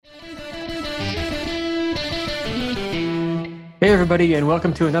Hey everybody, and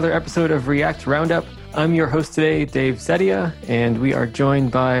welcome to another episode of React Roundup. I'm your host today, Dave Sedia, and we are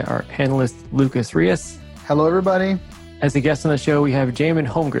joined by our panelist, Lucas Rios. Hello everybody. As a guest on the show, we have Jamin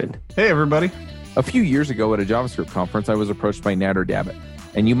Holmgren. Hey everybody. A few years ago at a JavaScript conference, I was approached by Nader Dabit,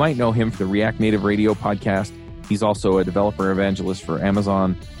 and you might know him for the React Native Radio podcast. He's also a developer evangelist for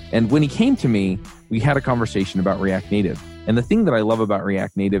Amazon. And when he came to me, we had a conversation about React Native. And the thing that I love about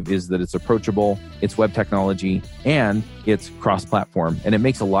React Native is that it's approachable, it's web technology, and it's cross-platform. And it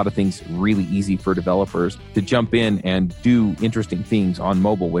makes a lot of things really easy for developers to jump in and do interesting things on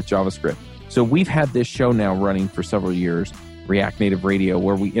mobile with JavaScript. So we've had this show now running for several years, React Native Radio,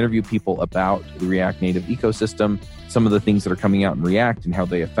 where we interview people about the React Native ecosystem, some of the things that are coming out in React and how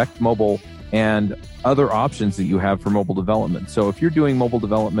they affect mobile, and other options that you have for mobile development. So if you're doing mobile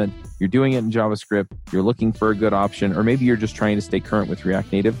development, you're doing it in JavaScript, you're looking for a good option, or maybe you're just trying to stay current with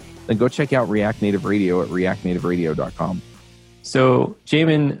React Native, then go check out React Native Radio at reactnativeradio.com. So,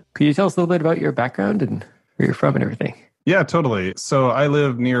 Jamin, could you tell us a little bit about your background and where you're from and everything? Yeah, totally. So I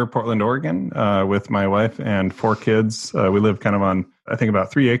live near Portland, Oregon, with my wife and 4 kids. We live kind of on, I think,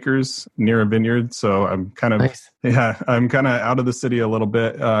 about 3 acres near a vineyard. So I'm kind of, Nice. I'm kind of out of the city a little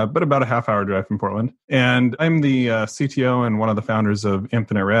bit, but about a half-hour drive from Portland. And I'm the CTO and one of the founders of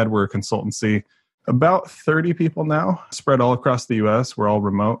Infinite Red. We're a consultancy. About 30 people now, spread all across the U.S. We're all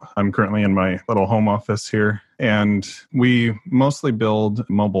remote. I'm currently in my little home office here, and we mostly build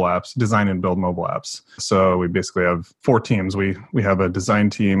mobile apps, design and build mobile apps. So we basically have 4 teams. We have a design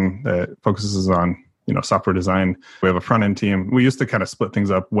team that focuses on software design. We have a front-end team. We used to kind of split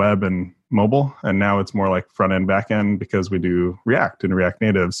things up, web and mobile, and now it's more like front-end, back-end, because we do React and React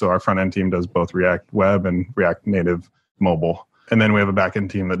Native. So our front-end team does both React Web and React Native Mobile. And then we have a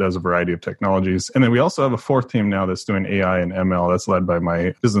back-end team that does a variety of technologies. And then we also have a 4th team now that's doing AI and ML. That's led by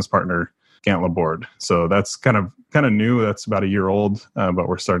my business partner, Gant Laborde. So that's kind of new. That's about a year old, but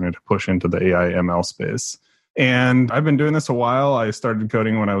we're starting to push into the AI ML space. And I've been doing this a while. I started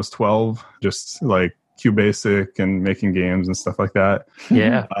coding when I was 12, just like QBasic and making games and stuff like that.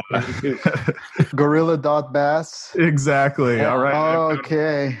 Yeah. Gorilla.bass. Exactly. Yeah. All right. Oh,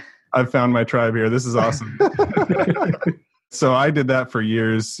 okay. I've found my tribe here. This is awesome. So I did that for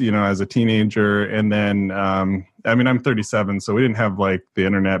years, as a teenager. And then, I'm 37, so we didn't have like the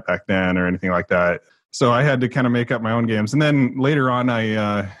internet back then or anything like that. So I had to kind of make up my own games. And then later on,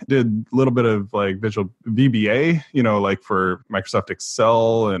 I did a little bit of like visual VBA, like for Microsoft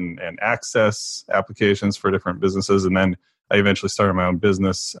Excel and Access applications for different businesses. And then I eventually started my own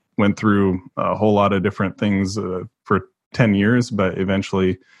business, went through a whole lot of different things for 10 years, but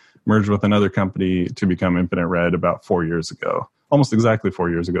eventually merged with another company to become Infinite Red about 4 years ago. Almost exactly 4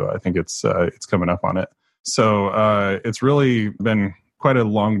 years ago. I think it's coming up on it. So it's really been quite a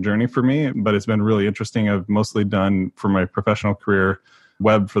long journey for me, but it's been really interesting. I've mostly done for my professional career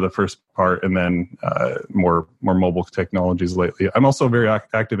web for the first part, and then more mobile technologies lately. I'm also very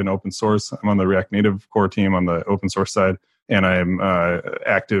active in open source. I'm on the React Native core team on the open source side, and I'm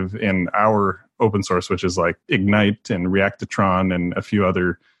active in our open source, which is like Ignite and Reactatron and a few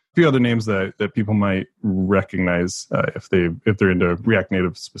other names that people might recognize if they're into React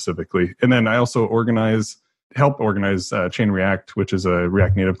Native specifically. And then I also help organize Chain React, which is a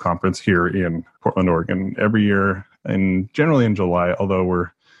React Native conference here in Portland, Oregon, every year, and generally in July, although we're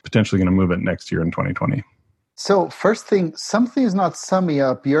potentially going to move it next year in 2020. So first thing, something is not summing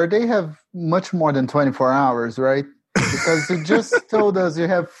up. Your day have much more than 24 hours, right? Because you just told us you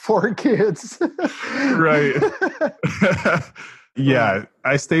have 4 kids. Right. Yeah,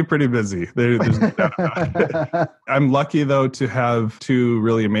 I stay pretty busy. There's no doubt about it. I'm lucky, though, to have 2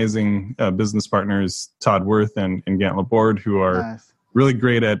 really amazing business partners, Todd Worth and Gant Laborde, who are Nice. really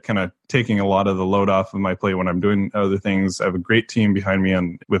great at kind of taking a lot of the load off of my plate when I'm doing other things. I have a great team behind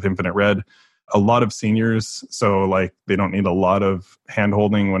me with Infinite Red, a lot of seniors, so like they don't need a lot of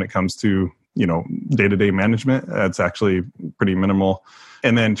hand-holding when it comes to day-to-day management. It's actually pretty minimal.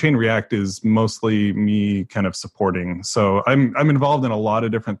 And then Chain React is mostly me kind of supporting. So I'm involved in a lot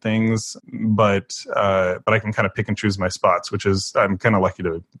of different things, but I can kind of pick and choose my spots, which is, I'm kind of lucky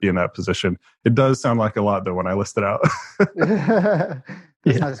to be in that position. It does sound like a lot though when I list it out.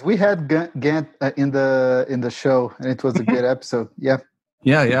 Nice. We had Gant in the show, and it was a good episode. Yeah.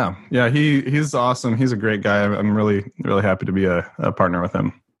 Yeah. He's awesome. He's a great guy. I'm really, really happy to be a partner with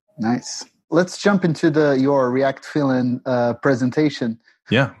him. Nice. Let's jump into your React Fill-In presentation.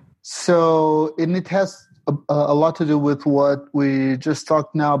 Yeah. So, and it has a lot to do with what we just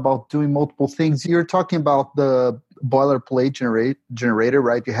talked now about doing multiple things. You're talking about the boilerplate generator,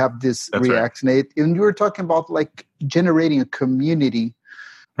 right? You have this That's React Native, and you were talking about like generating a community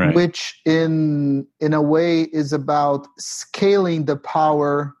Right. which in a way is about scaling the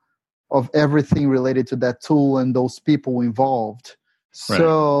power of everything related to that tool and those people involved.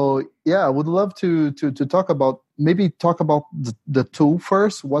 So I would love to talk about the tool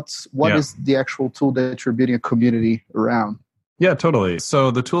first. What is the actual tool that you're building a community around? Yeah, totally. So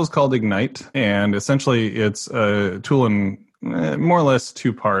the tool is called Ignite, and essentially it's a tool in more or less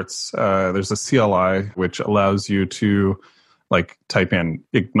two parts. There's a CLI, which allows you to like type in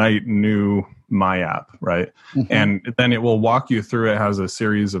Ignite new my app, right? Mm-hmm. And then it will walk you through. It has a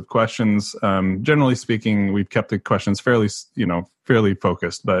series of questions. Generally speaking, we've kept the questions fairly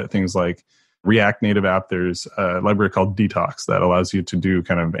focused, but things like React Native app, there's a library called Detox that allows you to do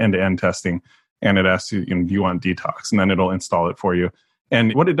kind of end-to-end testing. And it asks you, do you want Detox? And then it'll install it for you.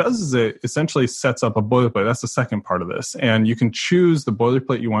 And what it does is it essentially sets up a boilerplate. That's the second part of this. And you can choose the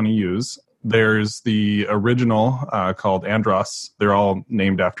boilerplate you want to use. There's the original called Andros. They're all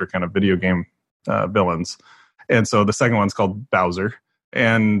named after kind of video game villains. And so the second one's called Bowser.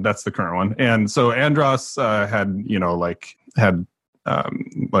 And that's the current one. And so Andros had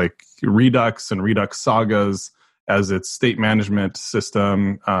Redux and Redux Sagas as its state management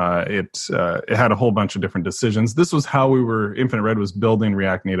system. It had a whole bunch of different decisions. This was how Infinite Red was building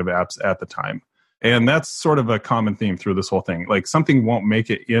React Native apps at the time. And that's sort of a common theme through this whole thing. Like something won't make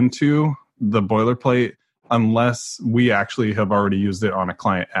it into the boilerplate unless we actually have already used it on a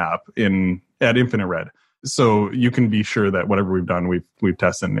client app at Infinite Red. So you can be sure that whatever we've done, we've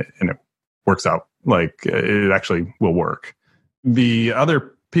tested it and it works out. Like it actually will work. The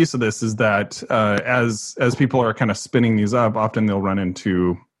other piece of this is that as people are kind of spinning these up, often they'll run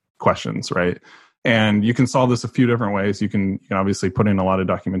into questions, right? And you can solve this a few different ways. You can obviously put in a lot of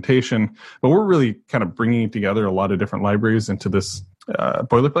documentation, but we're really kind of bringing together a lot of different libraries into this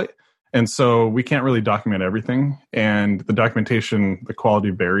boilerplate. And so we can't really document everything. And the documentation, the quality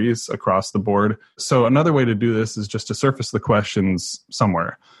varies across the board. So another way to do this is just to surface the questions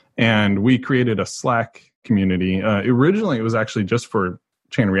somewhere. And we created a Slack community. Originally, it was actually just for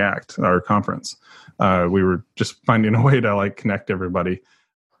Chain React, our conference. We were just finding a way to like connect everybody.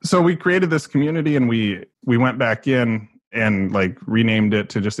 So we created this community and we went back in and like renamed it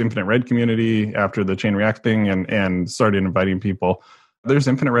to just Infinite Red Community after the Chain React thing and started inviting people. There's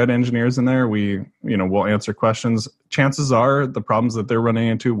Infinite Red engineers in there. We'll answer questions. Chances are the problems that they're running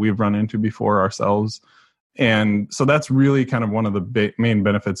into, we've run into before ourselves. And so that's really kind of one of the main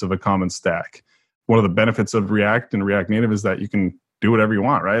benefits of a common stack. One of the benefits of React and React Native is that you can do whatever you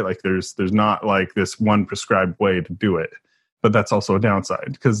want, right? Like there's not like this one prescribed way to do it, but that's also a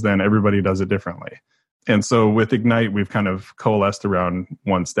downside because then everybody does it differently. And so with Ignite, we've kind of coalesced around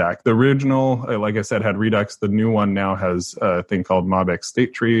one stack. The original, like I said, had Redux. The new one now has a thing called MobX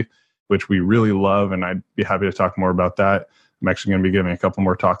State Tree, which we really love, and I'd be happy to talk more about that. I'm actually going to be giving a couple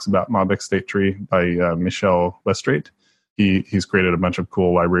more talks about MobX State Tree by Michel Lestrade. He's created a bunch of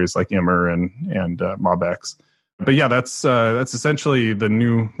cool libraries like Immer and MobX. But yeah, that's essentially the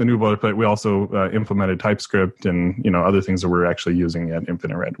new boilerplate. We also implemented TypeScript and other things that we're actually using at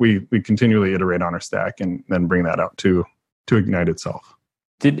Infinite Red. We continually iterate on our stack and then bring that out to Ignite itself.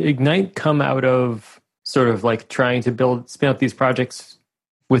 Did Ignite come out of sort of like trying to spin up these projects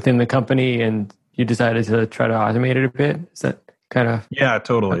within the company, and you decided to try to automate it a bit? Is that kind of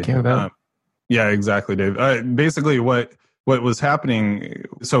totally what came about? Yeah, exactly, Dave. Basically, what was happening?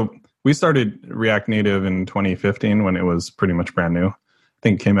 So we started React Native in 2015 when it was pretty much brand new. I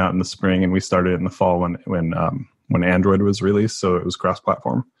think it came out in the spring, and we started it in the fall when Android was released, so it was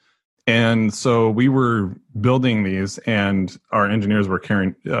cross-platform. And so we were building these, and our engineers were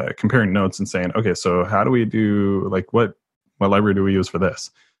comparing notes and saying, okay, so how do we do, like, what library do we use for this?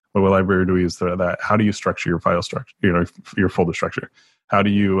 What library do we use for that? How do you structure your file structure, your folder structure? How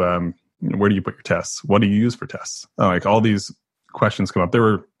do you, where do you put your tests? What do you use for tests? Like all these questions come up.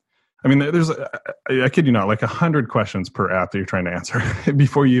 There's, I kid you not, like 100 questions per app that you're trying to answer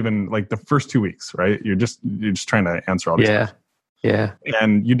before you even, like the first 2 weeks, right? You're just trying to answer all these questions. Yeah.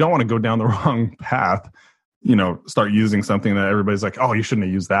 And you don't want to go down the wrong path, start using something that everybody's like, oh, you shouldn't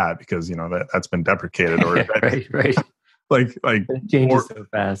have used that because, that's been deprecated or right. like it changes so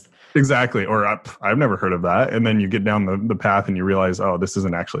fast. Exactly. Or I've never heard of that. And then you get down the path and you realize, oh, this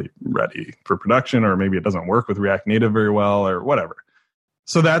isn't actually ready for production, or maybe it doesn't work with React Native very well or whatever.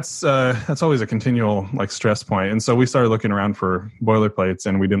 So that's always a continual like stress point. And so we started looking around for boilerplates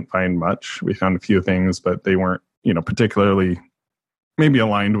and we didn't find much. We found a few things, but they weren't, particularly maybe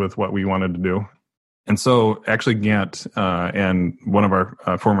aligned with what we wanted to do. And so actually Gant and one of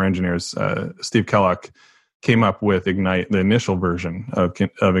our former engineers, Steve Kellock, came up with Ignite, the initial version of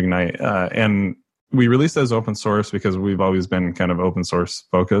Ignite. And we released as open source because we've always been kind of open source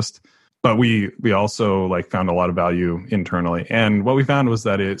focused. But we also like found a lot of value internally. And what we found was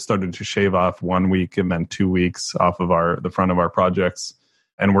that it started to shave off 1 week and then 2 weeks off of the front of our projects.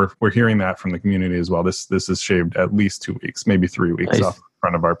 And we're hearing that from the community as well. This is shaved at least 2 weeks, maybe 3 weeks off the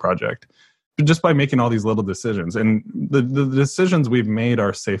front of our project. Just by making all these little decisions. And the decisions we've made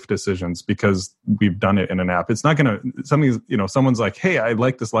are safe decisions because we've done it in an app. It's not going to, someone's like, hey, I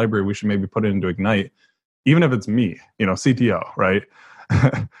like this library. We should maybe put it into Ignite. Even if it's me, CTO, right?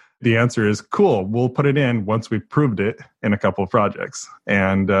 The answer is cool. We'll put it in once we've proved it in a couple of projects.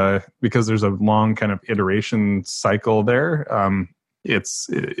 And because there's a long kind of iteration cycle there,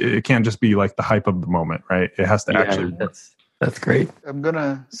 it can't just be like the hype of the moment, right? It has to actually work. That's great. I'm going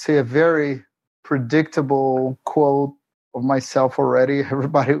to say a very predictable quote of myself already.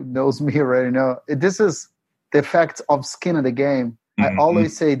 Everybody who knows me already know. This is the effect of skin in the game. I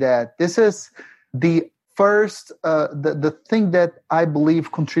always say that. This is the first, the thing that I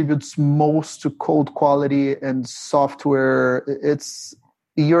believe contributes most to code quality and software. It's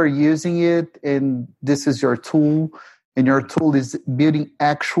you're using it and this is your tool, and your tool is building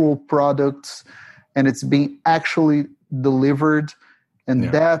actual products and it's being actually delivered. And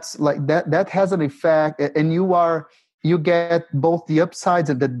that's like that has an effect, and you get both the upsides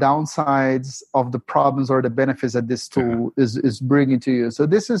and the downsides of the problems or the benefits that this tool is bringing to you. So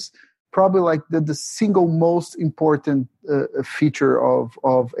this is probably like the single most important feature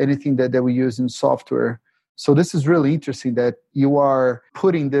of anything that we use in software. So this is really interesting that you are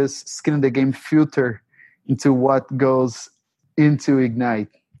putting this skin in the game filter into what goes into Ignite.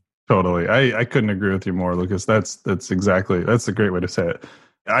 Totally. I couldn't agree with you more, Lucas. That's a great way to say it.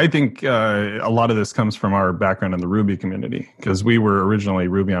 I think a lot of this comes from our background in the Ruby community, because we were originally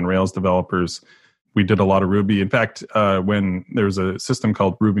Ruby on Rails developers. We did a lot of Ruby. In fact, when there was a system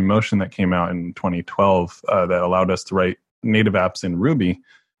called Ruby Motion that came out in 2012 that allowed us to write native apps in Ruby,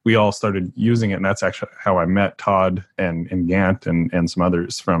 we all started using it. And that's actually how I met Todd and Gant and some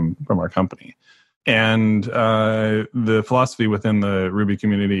others from our company. And the philosophy within the Ruby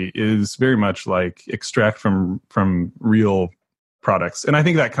community is very much like extract from real products. And I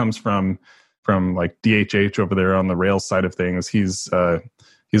think that comes from like DHH over there on the Rails side of things. He's a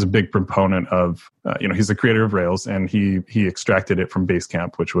big proponent of, he's the creator of Rails, and he extracted it from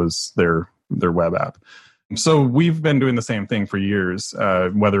Basecamp, which was their web app. So we've been doing the same thing for years,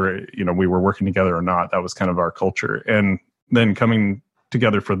 whether we were working together or not. That was kind of our culture. And then coming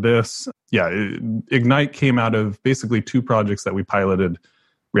together for this, Ignite came out of basically two projects that we piloted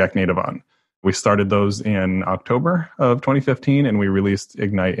React Native on. We started those in October of 2015, and we released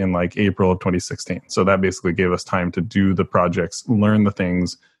Ignite in like April of 2016. So that basically gave us time to do the projects, learn the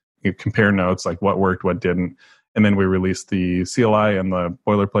things, compare notes, like what worked, what didn't. And then we released the CLI and the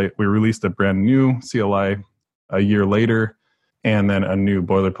boilerplate. We released a brand new CLI a year later, and then a new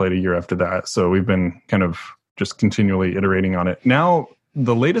boilerplate a year after that. So we've been kind of just continually iterating on it. Now,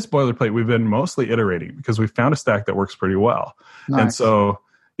 the latest boilerplate, we've been mostly iterating because we found a stack that works pretty well. Nice. And so,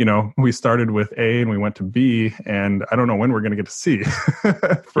 we started with A and we went to B, and I don't know when we're going to get to C.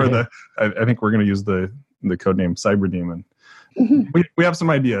 I think we're going to use the code name Cyberdemon. We have some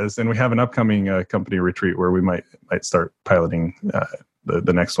ideas, and we have an upcoming company retreat where we might start piloting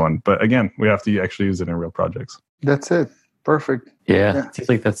the next one. But again, we have to actually use it in real projects. That's it. Perfect. Yeah. It seems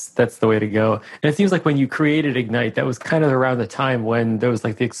like that's the way to go. And it seems like when you created Ignite, that was kind of around the time when there was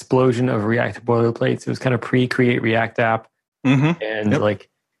like the explosion of React boilerplates. It was kind of pre-create React app. And like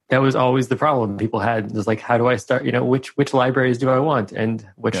that was always the problem people had. It was like, how do I start, which libraries do I want, and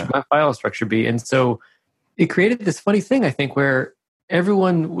what should my file structure be? And so it created this funny thing, I think, where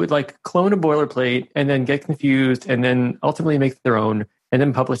everyone would like clone a boilerplate and then get confused and then ultimately make their own and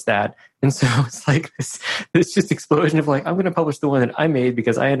then publish that. And so it's like this just explosion of like, I'm going to publish the one that I made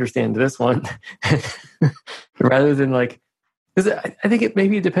because I understand this one. Rather than like, because I think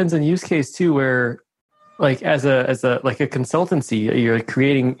it depends on use case too, where like as a like a consultancy,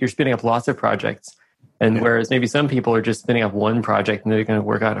 you're spinning up lots of projects. And whereas maybe some people are just spinning up one project and they're going to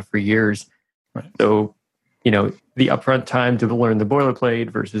work on it for years. Right. So, the upfront time to learn the boilerplate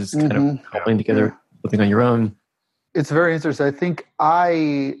versus kind of coupling together something on your own. It's very interesting. I think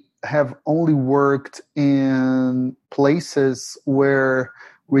I have only worked in places where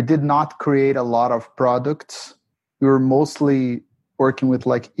we did not create a lot of products. We were mostly working with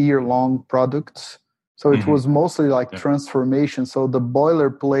like year-long products. So it was mostly like transformation. So the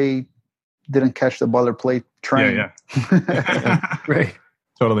boilerplate didn't catch the boilerplate train. Yeah. Right.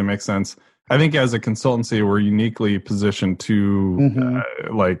 Totally makes sense. I think as a consultancy, we're uniquely positioned to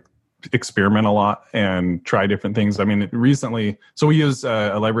like experiment a lot and try different things. I mean, recently, so we use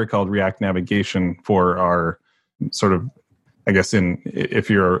a library called React Navigation for our sort of, I guess, if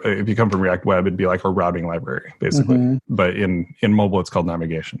you come from React Web, it'd be like our routing library, basically. Mm-hmm. But in mobile, it's called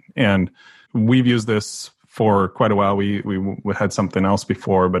Navigation. And we've used this for quite a while. We had something else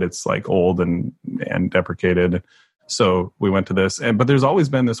before, but it's like old and deprecated. So we went to this. But there's always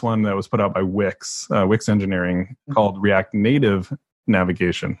been this one that was put out by Wix Engineering, called React Native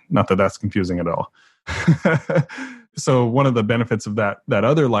Navigation. Not that that's confusing at all. So one of the benefits of that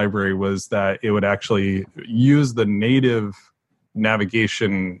other library was that it would actually use the native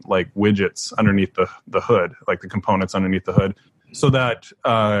navigation like widgets underneath the hood, like the components underneath the hood, so that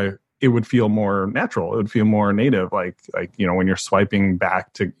it would feel more natural. It would feel more native, like when you're swiping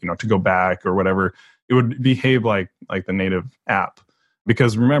back to go back or whatever, it would behave like the native app.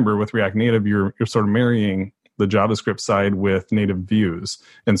 Because remember, with React Native, you're sort of marrying the JavaScript side with native views.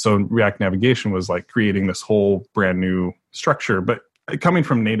 And so React Navigation was like creating this whole brand new structure. But coming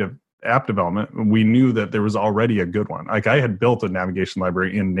from native app development, we knew that there was already a good one. Like I had built a navigation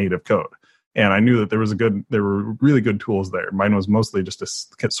library in native code, and I knew that there were really good tools there. Mine was mostly just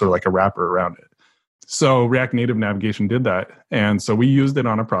sort of like a wrapper around it. So React Native Navigation did that. And so we used it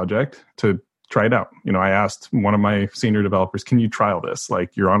on a project to try it out. I asked one of my senior developers, can you trial this?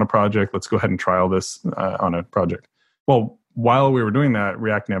 Like, you're on a project, let's go ahead and trial this on a project. Well, while we were doing that,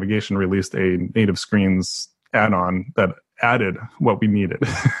 React Navigation released a native screens add-on that added what we needed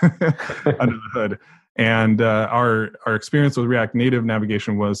under the hood. And our experience with React Native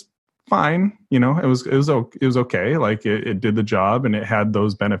Navigation was fine. It was okay. Like it did the job and it had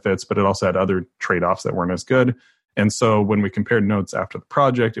those benefits, but it also had other trade-offs that weren't as good. And so when we compared notes after the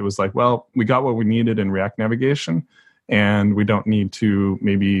project, it was like, well, we got what we needed in React Navigation, and we don't need to,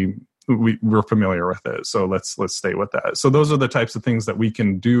 maybe we're familiar with it. So let's stay with that. So those are the types of things that we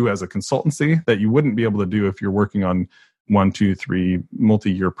can do as a consultancy that you wouldn't be able to do if you're working on 1, 2, 3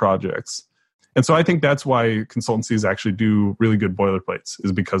 multi-year projects. And so I think that's why consultancies actually do really good boilerplates,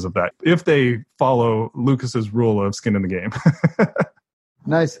 is because of that, if they follow Lucas's rule of skin in the game.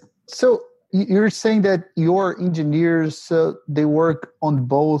 Nice. So you're saying that your engineers, they work on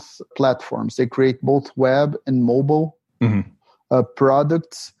both platforms. They create both web and mobile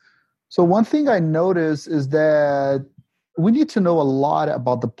products. So one thing I noticed is that we need to know a lot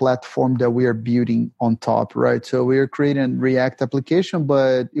about the platform that we are building on top, right? So we are creating a React application,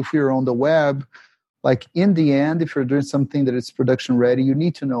 but if we're on the web, like in the end, if you're doing something that is production ready, you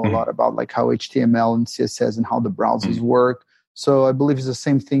need to know a lot about like how HTML and CSS and how the browsers work. So I believe it's the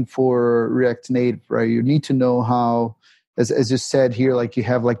same thing for React Native, right? You need to know how, as you said here, like you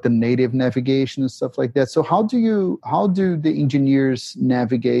have like the native navigation and stuff like that. So how do the engineers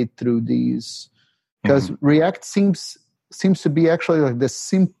navigate through these? Because React seems to be actually like the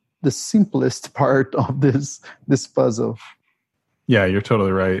simplest part of this puzzle. Yeah, you're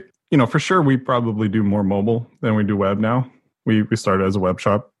totally right. For sure, we probably do more mobile than we do web now. We started as a web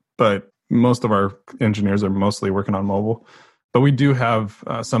shop, but most of our engineers are mostly working on mobile. But we do have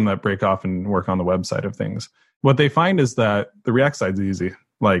some that break off and work on the web side of things. What they find is that the React side's easy.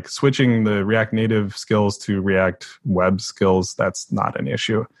 Like switching the React Native skills to React Web skills, that's not an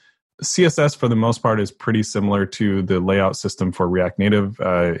issue. CSS, for the most part, is pretty similar to the layout system for React Native.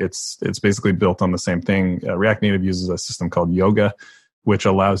 It's basically built on the same thing. React Native uses a system called Yoga, which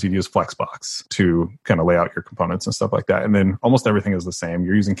allows you to use Flexbox to kind of lay out your components and stuff like that. And then almost everything is the same.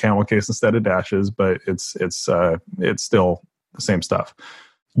 You're using camel case instead of dashes, but it's still the same stuff.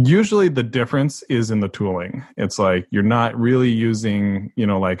 Usually the difference is in the tooling. It's like you're not really using,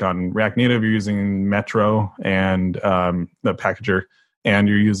 like on React Native, you're using Metro and the packager, and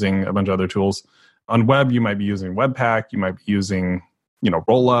you're using a bunch of other tools. On web, you might be using Webpack, you might be using,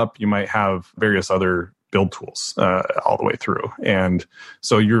 Rollup, you might have various other build tools all the way through. And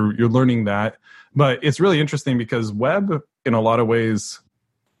so you're learning that. But it's really interesting because web, in a lot of ways,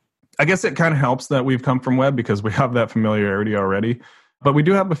 I guess it kind of helps that we've come from web because we have that familiarity already. But we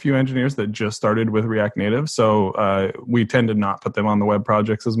do have a few engineers that just started with React Native. So we tend to not put them on the web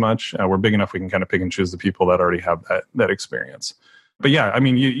projects as much. We're big enough we can kind of pick and choose the people that already have that experience. But yeah, I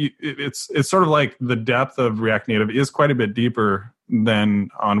mean, it's sort of like the depth of React Native is quite a bit deeper than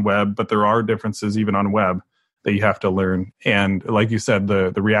on web, but there are differences even on web that you have to learn. And like you said,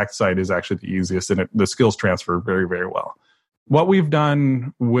 the React side is actually the easiest, and the skills transfer very, very well. What we've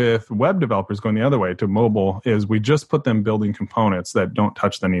done with web developers going the other way to mobile is we just put them building components that don't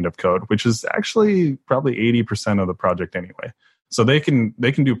touch the native code, which is actually probably 80% of the project anyway. So they can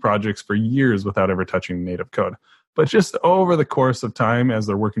do projects for years without ever touching native code. But just over the course of time, as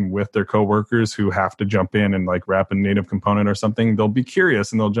they're working with their coworkers who have to jump in and like wrap a native component or something, they'll be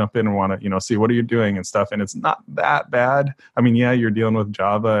curious and they'll jump in and want to, see what are you doing and stuff. And it's not that bad. I mean, yeah, you're dealing with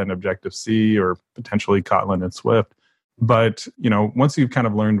Java and Objective-C or potentially Kotlin and Swift. But, once you've kind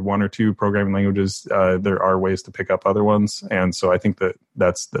of learned one or two programming languages, there are ways to pick up other ones. And so I think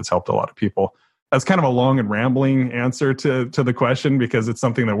that's helped a lot of people. That's kind of a long and rambling answer to the question because it's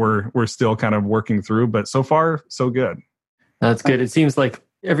something that we're still kind of working through. But so far, so good. That's good. It seems like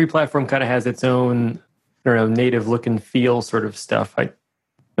every platform kind of has its own, native look and feel sort of stuff. I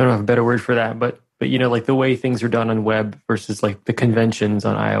don't have a better word for that, but like the way things are done on web versus like the conventions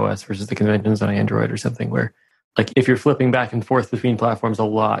on iOS versus the conventions on Android or something where like if you're flipping back and forth between platforms a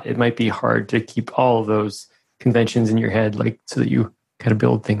lot, it might be hard to keep all of those conventions in your head, like so that you kind of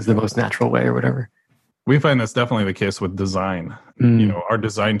build things the most natural way or whatever. We find that's definitely the case with design. Our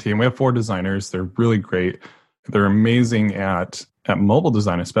design team, we have 4 designers. They're really great. They're amazing at mobile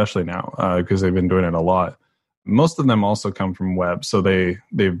design, especially now, because they've been doing it a lot. Most of them also come from web, so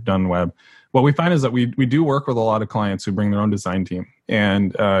they've done web. What we find is that we do work with a lot of clients who bring their own design team.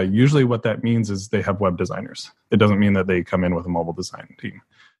 And usually what that means is they have web designers. It doesn't mean that they come in with a mobile design team.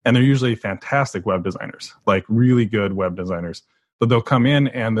 And they're usually fantastic web designers, like really good web designers. But they'll come in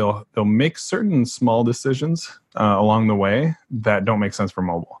and they'll make certain small decisions along the way that don't make sense for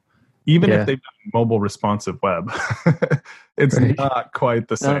mobile. Even if they've done mobile responsive web, it's not quite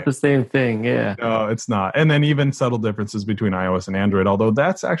the same. Not the same thing, yeah. No, it's not. And then even subtle differences between iOS and Android, although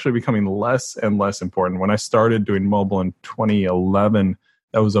that's actually becoming less and less important. When I started doing mobile in 2011,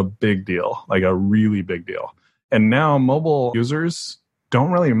 that was a big deal, like a really big deal. And now mobile users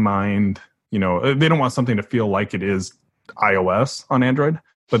don't really mind, they don't want something to feel like it is iOS on Android,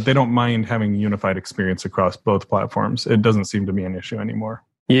 but they don't mind having a unified experience across both platforms. It doesn't seem to be an issue anymore.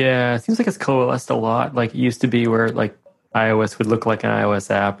 Yeah, it seems like it's coalesced a lot. Like it used to be where like iOS would look like an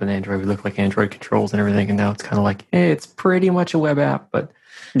iOS app and Android would look like Android controls and everything. And now it's kind of like, hey, it's pretty much a web app, but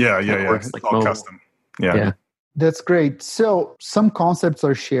yeah. It's like all mobile. custom. Yeah. That's great. So some concepts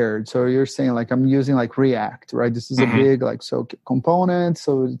are shared. So you're saying like I'm using like React, right? This is a big component.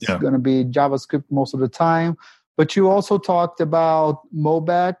 So it's going to be JavaScript most of the time. But you also talked about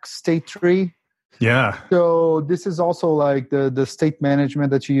MoBex, State Tree. Yeah. So this is also like the state management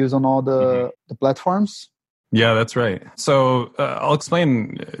that you use on all the platforms? Yeah, that's right. So I'll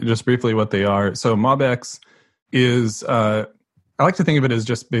explain just briefly what they are. So MobX is, I like to think of it as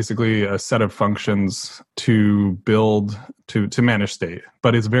just basically a set of functions to build, to manage state,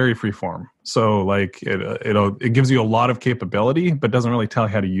 but it's very free form. So like it gives you a lot of capability, but doesn't really tell you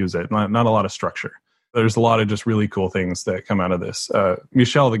how to use it. Not a lot of structure. There's a lot of just really cool things that come out of this.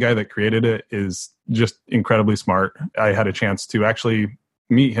 Michel, the guy that created it, is just incredibly smart. I had a chance to actually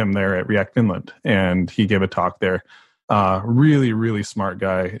meet him there at React Finland, and he gave a talk there. Really, really smart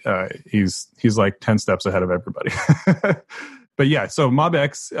guy. He's like 10 steps ahead of everybody. But yeah, so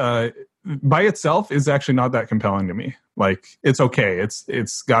MobX by itself is actually not that compelling to me. Like it's okay.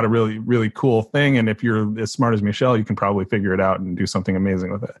 It's got a really, really cool thing, and if you're as smart as Michel, you can probably figure it out and do something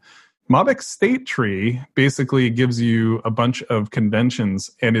amazing with it. MobX State Tree basically gives you a bunch of conventions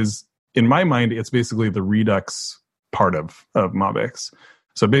and is, in my mind, it's basically the Redux part of MobX.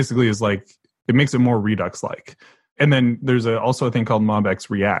 So basically is like, it makes it more Redux-like. And then there's also a thing called MobX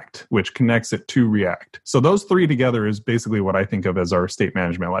React, which connects it to React. So those 3 together is basically what I think of as our state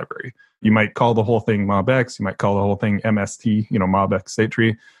management library. You might call the whole thing MobX, you might call the whole thing MST, MobX State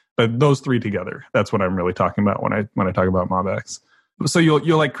Tree, but those 3 together, that's what I'm really talking about when I talk about MobX. So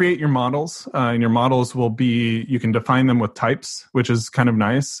you'll like create your models, and your models will be, you can define them with types, which is kind of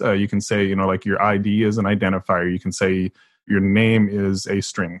nice. You can say, like your ID is an identifier. You can say your name is a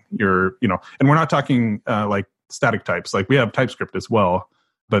string. And we're not talking like static types. Like we have TypeScript as well,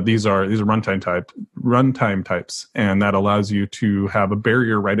 but these are runtime types, and that allows you to have a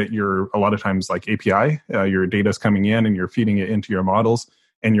barrier right at a lot of times like API. Your data is coming in, and you're feeding it into your models,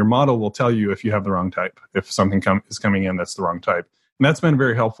 and your model will tell you if you have the wrong type, if something is coming in that's the wrong type. And that's been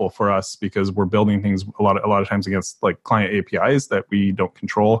very helpful for us because we're building things a lot of times against like client APIs that we don't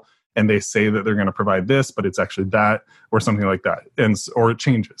control, and they say that they're going to provide this, but it's actually that or something like that, or it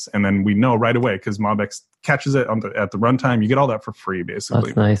changes, and then we know right away because MobX catches it at the runtime. You get all that for free,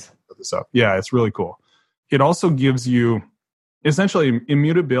 basically. That's nice. So yeah, it's really cool. It also gives you essentially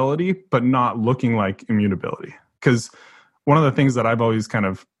immutability, but not looking like immutability, because one of the things that I've always kind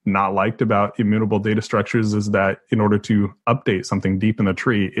of not liked about immutable data structures is that in order to update something deep in the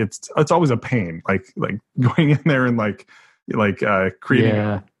tree, it's always a pain. Like going in there and like creating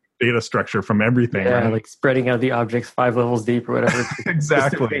a data structure from everything. Yeah, right? like spreading out the objects 5 levels deep or whatever.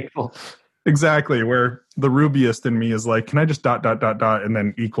 Exactly. Exactly, where the Rubyist in me is like, can I just ... and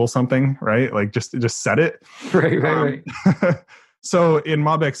then equal something, right? Like just set it. Right. So in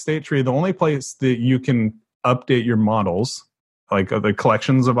MobX State Tree, the only place that you can update your models, like the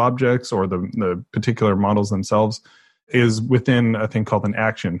collections of objects or the particular models themselves, is within a thing called an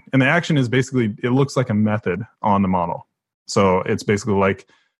action. And the action is basically, it looks like a method on the model. So it's basically like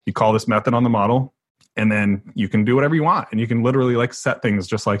you call this method on the model, and then you can do whatever you want. And you can literally like set things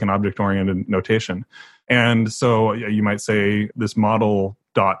just like an object-oriented notation. And so you might say this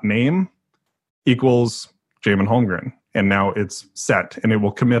model.name equals Jamin Holmgren. And now it's set, and it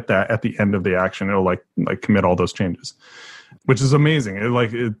will commit that at the end of the action. It'll like commit all those changes, which is amazing.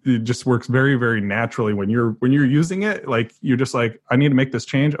 It just works very, very naturally when you're using it. Like you're just like, I need to make this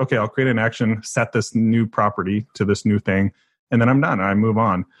change. Okay, I'll create an action, set this new property to this new thing, and then I'm done. I move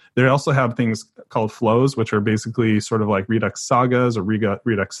on. They also have things called flows, which are basically sort of like Redux sagas or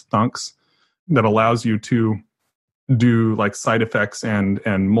Redux thunks that allows you to do like side effects and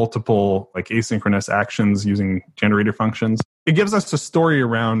multiple like asynchronous actions using generator functions. It gives us a story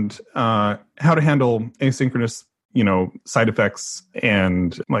around how to handle asynchronous, side effects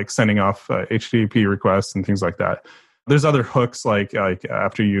and like sending off HTTP requests and things like that. There's other hooks like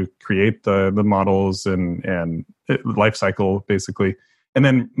after you create the models and life cycle basically. And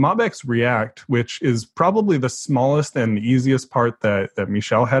then MobX React, which is probably the smallest and easiest part that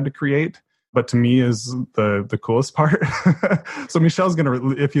Michel had to create, but to me is the coolest part. So Michel's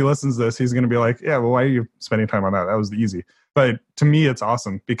if he listens to this, he's going to be like, yeah, well, why are you spending time on that? That was easy. But to me, it's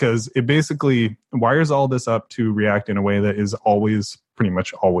awesome because it basically wires all this up to React in a way that is pretty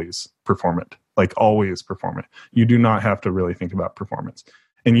much always performant, like always performant. You do not have to really think about performance.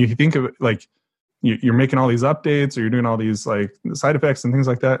 And you think of it like you're making all these updates or you're doing all these like side effects and things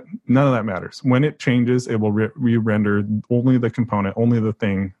like that. None of that matters. When it changes, it will re-render only the component, only the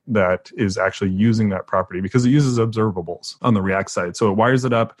thing that is actually using that property because it uses observables on the React side. So it wires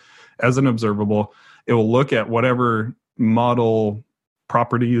it up as an observable. It will look at whatever model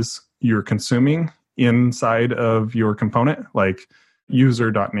properties you're consuming inside of your component, like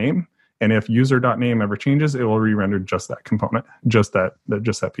user.name. And if user.name ever changes, it will re-render just that component, just that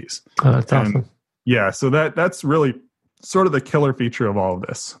piece. Oh, that's awesome. Yeah, so that's really sort of the killer feature of all of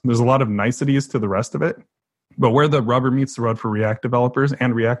this. There's a lot of niceties to the rest of it, but where the rubber meets the road for React developers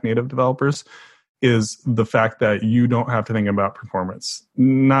and React Native developers is the fact that you don't have to think about performance,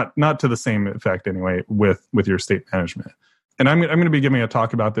 not to the same effect anyway with your state management. And I'm going to be giving a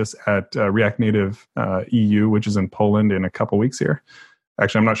talk about this at React Native EU, which is in Poland in a couple weeks here.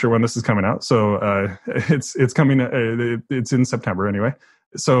 Actually, I'm not sure when this is coming out, so it's coming. It's in September anyway.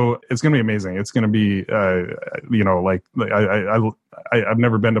 So it's going to be amazing. It's going to be, I've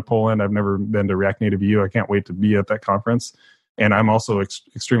never been to Poland. I've never been to React Native EU. I can't wait to be at that conference. And I'm also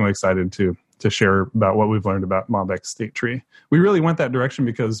extremely excited to share about what we've learned about MobX State Tree. We really went that direction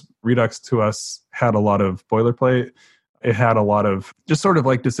because Redux to us had a lot of boilerplate. It had a lot of just sort of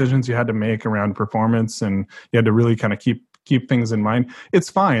like decisions you had to make around performance, and you had to really kind of keep things in mind. It's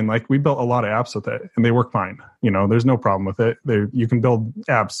fine. Like we built a lot of apps with it and they work fine. There's no problem with it. You can build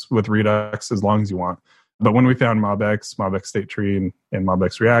apps with Redux as long as you want. But when we found MobX State Tree and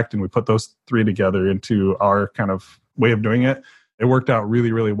MobX React, and we put those three together into our kind of way of doing it, it worked out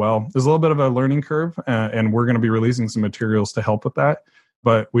really, really well. There's a little bit of a learning curve, and we're going to be releasing some materials to help with that.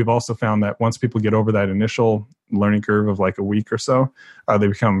 But we've also found that once people get over that initial learning curve of like a week or so, they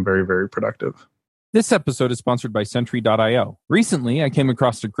become very, very productive. This episode is sponsored by Sentry.io. Recently, I came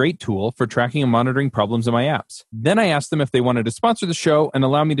across a great tool for tracking and monitoring problems in my apps. Then I asked them if they wanted to sponsor the show and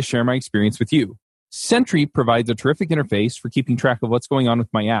allow me to share my experience with you. Sentry provides a terrific interface for keeping track of what's going on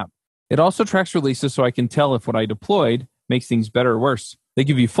with my app. It also tracks releases so I can tell if what I deployed makes things better or worse. They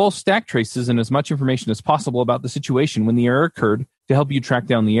give you full stack traces and as much information as possible about the situation when the error occurred to help you track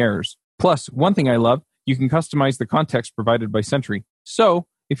down the errors. Plus, one thing I love, you can customize the context provided by Sentry. So,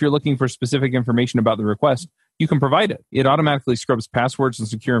 if you're looking for specific information about the request, you can provide it. It automatically scrubs passwords and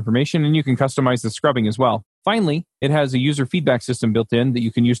secure information, and you can customize the scrubbing as well. Finally, it has a user feedback system built in that you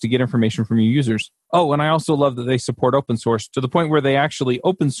can use to get information from your users. Oh, and I also love that they support open source to the point where they actually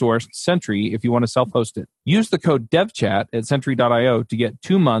open sourced Sentry if you want to self-host it. Use the code DevChat at Sentry.io to get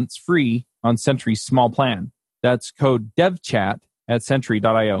 2 months free on Sentry's small plan. That's code DevChat at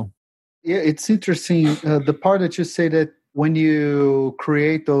Sentry.io. Yeah, it's interesting. The part that you say that when you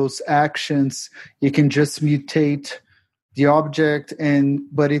create those actions, you can just mutate the object,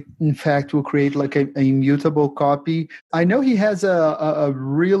 but it in fact will create like a immutable copy. I know he has a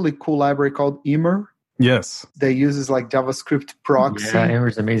really cool library called Immer. Yes. That uses like JavaScript proxy. Yeah,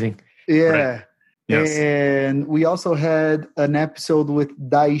 Immer's amazing. Yeah. Right. Yes. And we also had an episode with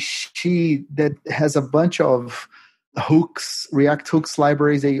Daishi that has a bunch of hooks, React hooks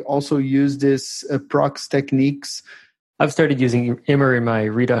libraries. They also use this prox techniques. I've started using Immer in my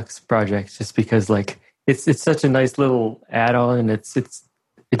Redux project just because like it's such a nice little add-on, and it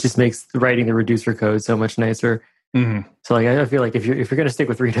just makes writing the reducer code so much nicer. Mm-hmm. So like I feel like if you're going to stick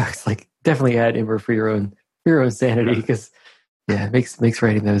with Redux, like definitely add Immer for your own sanity, because it makes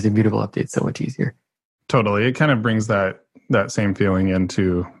writing those immutable updates so much easier. Totally. It kind of brings that same feeling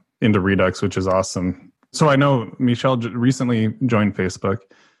into Redux, which is awesome. So I know Michel recently joined Facebook.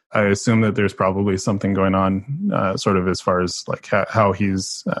 I assume that there's probably something going on sort of as far as like how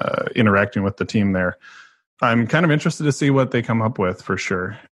he's interacting with the team there. I'm kind of interested to see what they come up with for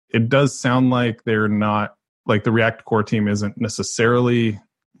sure. It does sound like they're not, like the React core team isn't necessarily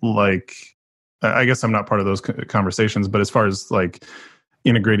like, I guess I'm not part of those conversations, but as far as like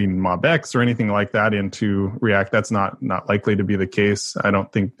integrating MobX or anything like that into React, that's not likely to be the case. I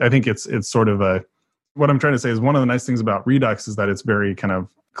think it's sort of what I'm trying to say is one of the nice things about Redux is that it's very kind of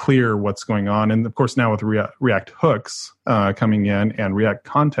clear what's going on. And of course, now with React hooks coming in and React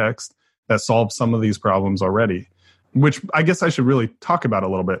context, that solves some of these problems already, which I guess I should really talk about a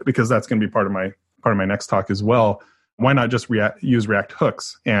little bit, because that's going to be part of my next talk as well. Why not just use React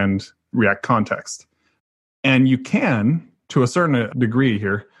hooks and React context? And you can, to a certain degree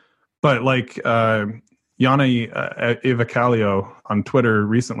here, but like Yanni Ivacalio on Twitter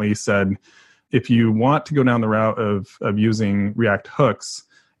recently said, if you want to go down the route of using React hooks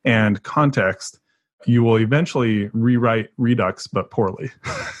and context, you will eventually rewrite Redux, but poorly.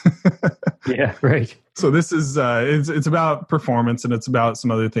 Yeah, right. So this is it's about performance, and it's about some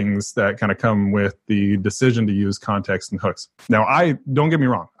other things that kind of come with the decision to use context and hooks. Now, don't get me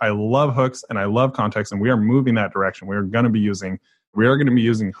wrong, I love hooks and I love context, and we are moving that direction. We are going to be using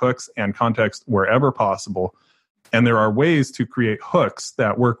hooks and context wherever possible, and there are ways to create hooks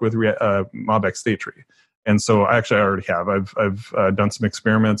that work with MobX State Tree. And so I already have. I've done some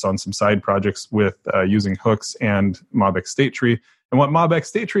experiments on some side projects with using hooks and MobX State Tree. And what MobX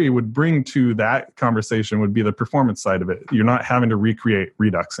State Tree would bring to that conversation would be the performance side of it. You're not having to recreate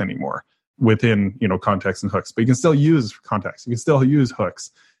Redux anymore within context and hooks, but you can still use context. You can still use hooks.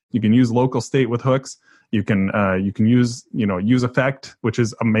 You can use local state with hooks. You can use use effect, which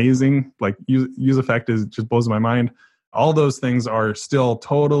is amazing. Like use effect just blows my mind. All those things are still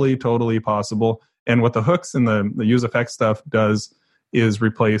totally possible. And what the hooks and the use effect stuff does is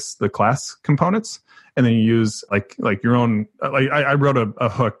replace the class components, and then you use like your own. Like I wrote a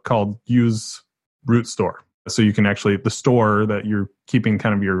hook called use root store, so you can actually the store that you're keeping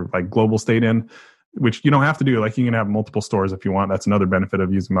kind of your like global state in, which you don't have to do. Like you can have multiple stores if you want. That's another benefit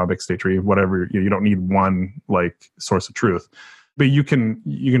of using MobX State Tree. Whatever, you don't need one like source of truth, but you can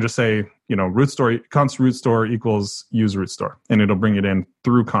just say root store const root store equals use root store, and it'll bring it in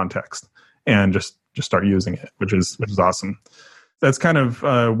through context and just start using it, which is awesome. That's kind of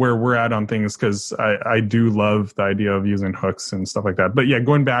where we're at on things, because I do love the idea of using hooks and stuff like that. But yeah,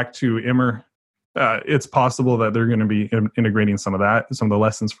 going back to Immer, it's possible that they're going to be integrating some of the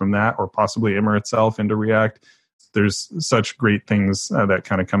lessons from that, or possibly Immer itself into React. There's such great things that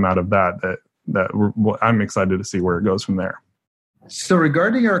kind of come out of that I'm excited to see where it goes from there. So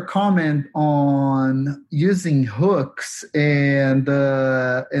regarding your comment on using hooks and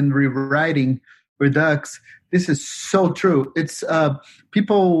rewriting Redux, this is so true. It's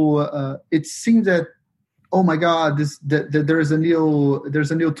people. It seems that, oh my God, there's a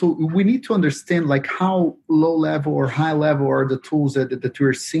new tool. We need to understand like how low level or high level are the tools that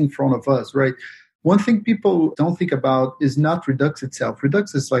we're seeing in front of us, right? One thing people don't think about is not Redux itself.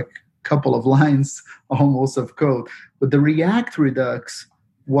 Redux is like a couple of lines almost of code, but the React Redux,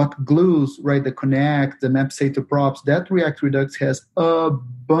 what glues, right, the connect, the map state to props, that React Redux has a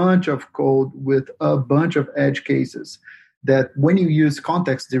bunch of code with a bunch of edge cases that when you use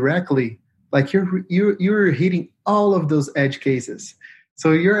context directly, like you're hitting all of those edge cases.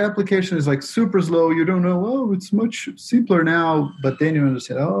 So your application is like super slow. You don't know, oh, it's much simpler now. But then you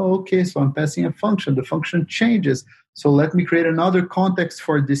understand, oh, okay, so I'm passing a function. The function changes. So let me create another context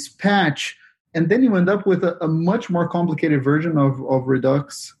for dispatch. And then you end up with a much more complicated version of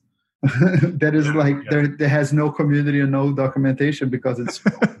Redux that is there has no community and no documentation because it's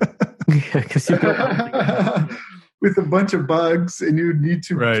with a bunch of bugs, and you need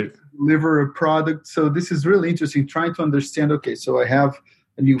to deliver a product. So this is really interesting, trying to understand, okay, so I have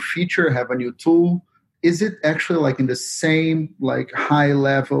a new feature, I have a new tool. Is it actually like in the same like high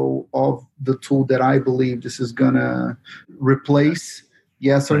level of the tool that I believe this is going to replace?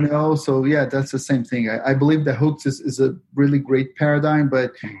 yes or no. So yeah, that's the same thing. I believe the hooks is a really great paradigm,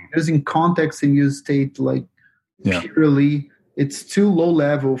 but using context and use state like purely, it's too low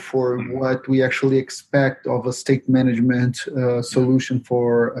level for what we actually expect of a state management solution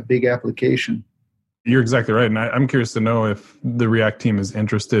for a big application. You're exactly right. And I'm curious to know if the React team is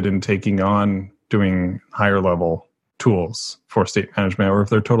interested in taking on doing higher level tools for state management, or if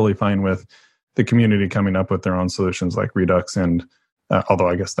they're totally fine with the community coming up with their own solutions like Redux. And although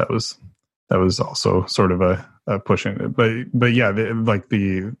I guess that was also sort of a push in it. But yeah,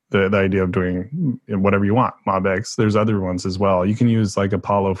 the idea of doing whatever you want, MobX, there's other ones as well. You can use like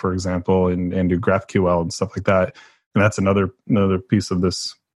Apollo, for example, and do GraphQL and stuff like that. And that's another piece of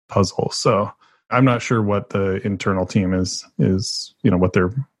this puzzle. So I'm not sure what the internal team is, what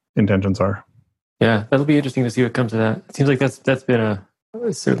their intentions are. Yeah, that'll be interesting to see what comes of that. It seems like that's been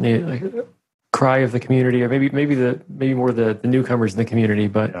certainly like a cry of the community, or maybe more the newcomers in the community.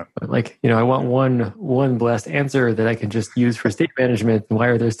 But like, I want one blast answer that I can just use for state management. And why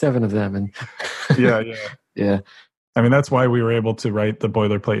are there 7 of them? And yeah. I mean, that's why we were able to write the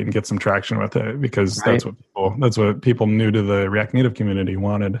boilerplate and get some traction with it, because that's what people new to the React Native community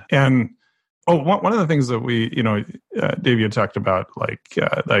wanted. And one of the things that we, Dave, you talked about, like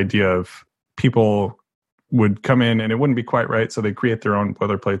the idea of people would come in and it wouldn't be quite right, so they create their own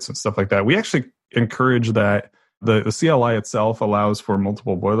boilerplates and stuff like that. We actually encourage that. The CLI itself allows for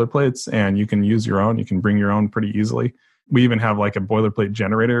multiple boilerplates, and you can use your own. You can bring your own pretty easily. We even have like a boilerplate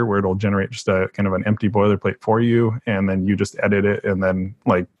generator where it'll generate just a kind of an empty boilerplate for you, and then you just edit it and then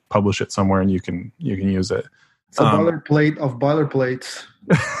like publish it somewhere, and you can use it. It's a boilerplate of boilerplates.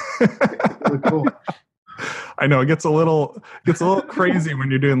 Really cool. I know it gets a little crazy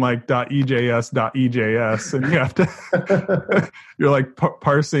when you're doing like .ejs, and you have to you're like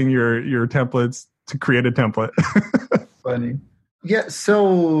parsing your templates to create a template. Funny. Yeah.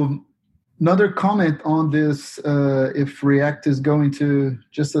 So another comment on this, if React is going to,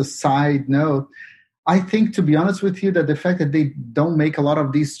 just a side note, I think, to be honest with you, that the fact that they don't make a lot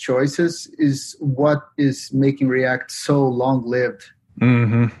of these choices is what is making React so long-lived.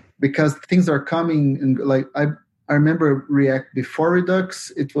 Mm-hmm. Because things are coming, and like I remember React before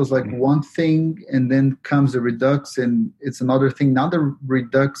Redux, it was like one thing, and then comes the Redux, and it's another thing. Now the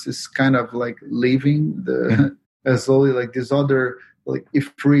Redux is kind of like leaving slowly, like this other, like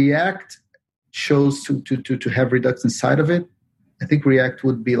if React chose to have Redux inside of it, I think React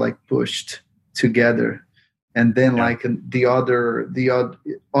would be like pushed together. And then like the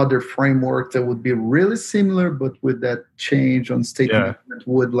other framework that would be really similar, but with that change on state management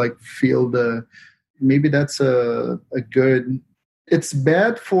would like feel maybe that's a good. It's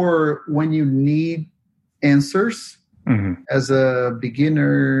bad for when you need answers as a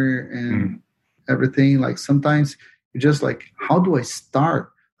beginner and everything. Like sometimes you're just like, how do I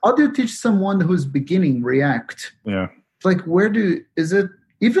start? How do you teach someone who's beginning React? Yeah, it's like, is it?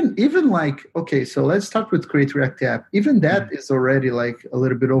 Even like, okay, so let's start with Create React App. Even that is already like a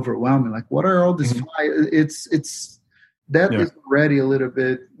little bit overwhelming. Like, what are all these files? It's is already a little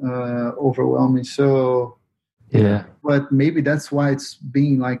bit overwhelming. So but maybe that's why it's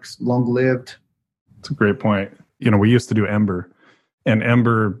being like long-lived. It's a great point. We used to do Ember, and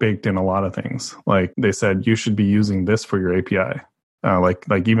Ember baked in a lot of things. Like they said, you should be using this for your API.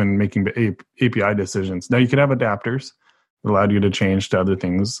 Like even making the API decisions. Now you could have adapters. It allowed you to change to other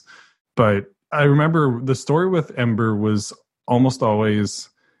things. But I remember the story with Ember was almost always,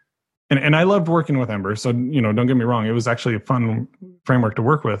 and I loved working with Ember. So, don't get me wrong. It was actually a fun framework to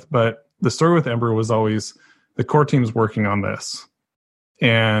work with. But the story with Ember was always the core team's working on this.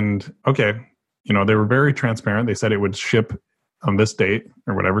 And okay, they were very transparent. They said it would ship on this date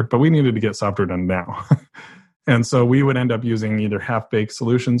or whatever, but we needed to get software done now. And so we would end up using either half-baked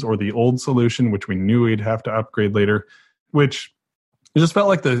solutions or the old solution, which we knew we'd have to upgrade later, which it just felt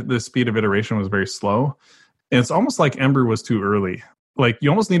like the speed of iteration was very slow. And it's almost like Ember was too early. Like you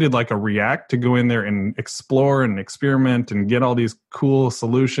almost needed like a React to go in there and explore and experiment and get all these cool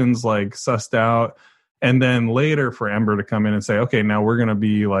solutions like sussed out. And then later for Ember to come in and say, okay, now we're going to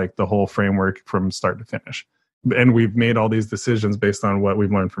be like the whole framework from start to finish. And we've made all these decisions based on what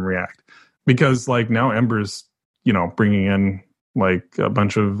we've learned from React. Because like now Ember's, bringing in like a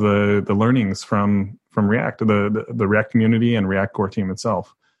bunch of the learnings from React, the React community and React core team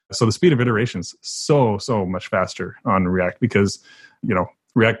itself. So the speed of iteration is so much faster on React because,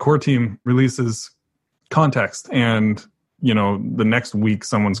 React core team releases context and, the next week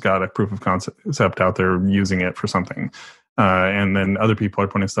someone's got a proof of concept out there using it for something. And then other people are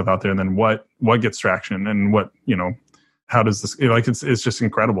putting stuff out there. And then what gets traction and what, how does this, it's just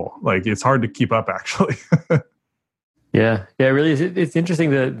incredible. Like it's hard to keep up actually. Yeah, it really is. It's interesting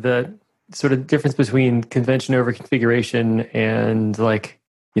the sort of difference between convention over configuration and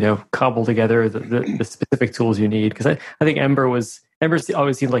cobble together the specific tools you need. Because I think Ember always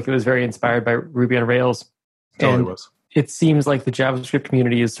seemed like it was very inspired by Ruby on Rails. Totally was. It seems like the JavaScript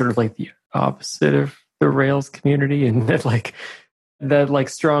community is sort of like the opposite of the Rails community, and that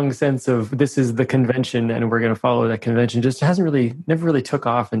strong sense of this is the convention and we're going to follow that convention just never really took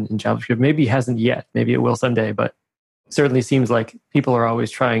off in JavaScript. Maybe it hasn't yet. Maybe it will someday, but it certainly seems like people are always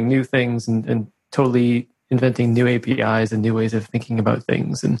trying new things and totally inventing new APIs and new ways of thinking about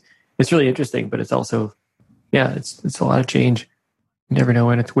things. And it's really interesting, but it's also, it's a lot of change. You never know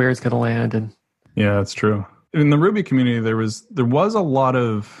where it's going to land. And yeah, that's true. In the Ruby community, there was a lot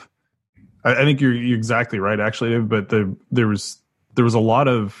of, I think you're exactly right, actually, but there was a lot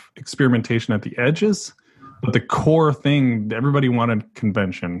of experimentation at the edges, but the core thing, everybody wanted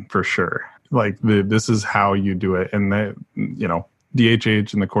convention for sure. Like this is how you do it. And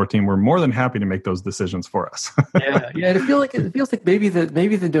DHH and the core team were more than happy to make those decisions for us. It feels like maybe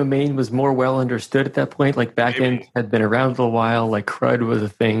the domain was more well understood at that point. Like backend had been around for a while. Like CRUD was a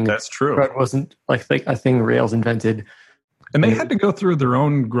thing. That's true. CRUD wasn't like a thing Rails invented. And they had to go through their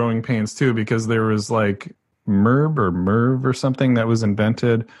own growing pains too, because there was like Merv or something that was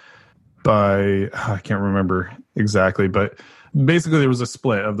invented by, I can't remember exactly, but basically there was a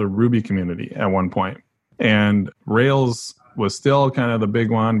split of the Ruby community at one point. And Rails was still kind of the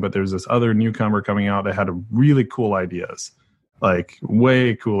big one, but there's this other newcomer coming out that had really cool ideas, like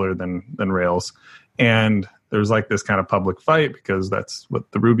way cooler than Rails. And there was like this kind of public fight because that's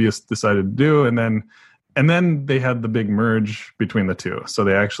what the Rubyists decided to do. And then they had the big merge between the two. So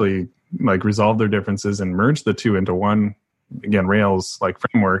they actually resolved their differences and merged the two into one, again, Rails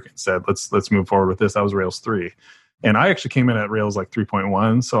framework, and said, let's move forward with this. That was Rails 3. And I actually came in at Rails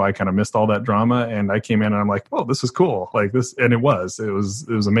 3.1, so I kind of missed all that drama. And I came in and I'm like, "Oh, this is cool!" Like this, and it was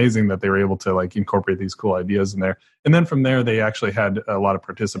amazing that they were able to incorporate these cool ideas in there. And then from there, they actually had a lot of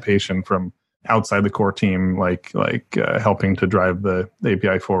participation from outside the core team, helping to drive the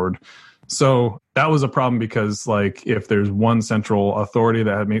API forward. So that was a problem because if there's one central authority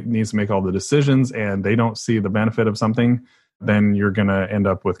that needs to make all the decisions and they don't see the benefit of something, then you're going to end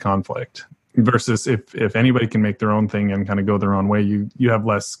up with conflict. Versus if anybody can make their own thing and kind of go their own way, you have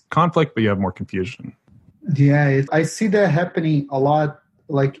less conflict, but you have more confusion. Yeah, I see that happening a lot.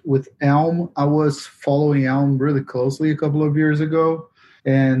 Like with Elm, I was following Elm really closely a couple of years ago.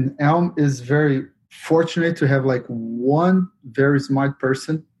 And Elm is very fortunate to have one very smart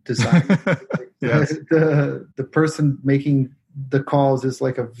person design. Yes. The person making the calls is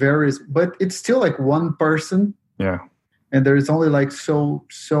but it's still one person. Yeah. And there is only so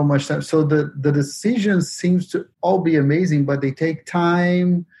much time. So the decisions seems to all be amazing, but they take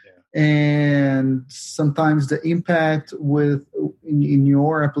time. Yeah. And sometimes the impact in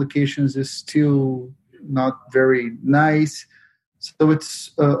your applications is still not very nice. So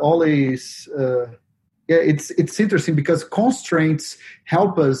it's always, it's interesting because constraints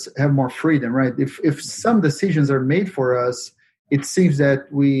help us have more freedom, right? If some decisions are made for us, it seems that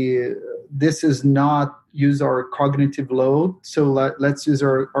this is not use our cognitive load. So let's use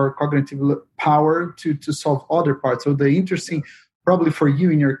our cognitive power to solve other parts. So the interesting, probably for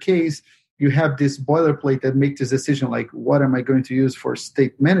you in your case, you have this boilerplate that makes this decision what am I going to use for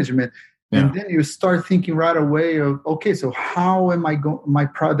state management? Yeah. And then you start thinking right away of, okay, so how am my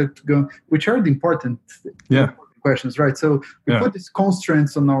product going, which are the important questions, right? So we put these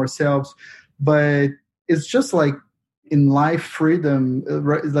constraints on ourselves, but it's just in life freedom,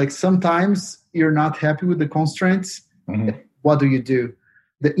 right? Sometimes you're not happy with the constraints. Mm-hmm. What do?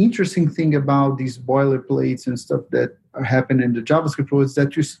 The interesting thing about these boilerplates and stuff that are happening in the JavaScript world is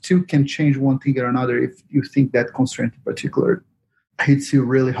that you still can change one thing or another if you think that constraint in particular hits you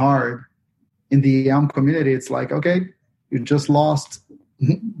really hard. In the Elm community, it's okay, you just lost,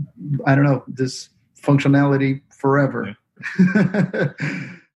 I don't know, this functionality forever.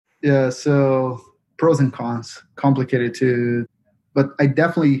 Yeah, so pros and cons, complicated too. But I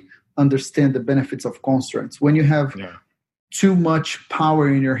definitely understand the benefits of constraints. When you have too much power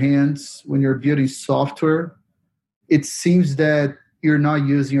in your hands, when you're building software, it seems that you're not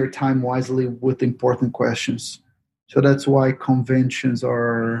using your time wisely with important questions. So that's why conventions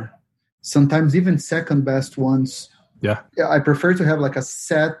are sometimes even second best ones. Yeah. I prefer to have a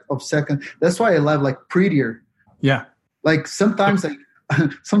set of second. That's why I love Prettier. Yeah. Sometimes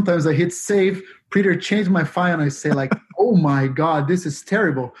I hit save, Prettier changed my file and I say oh my God, this is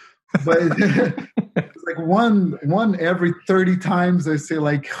terrible. But it's one every 30 times I say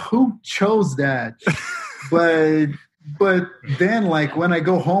who chose that? But But then, like, when I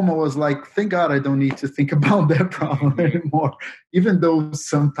go home, I was like, thank God I don't need to think about that problem anymore. Even though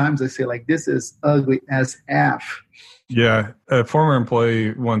sometimes I say, like, this is ugly as F. Yeah. A former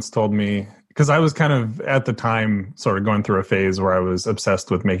employee once told me, because I was kind of, at the time, sort of going through a phase where I was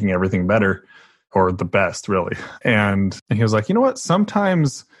obsessed with making everything better, or the best, really. And he was like, you know what?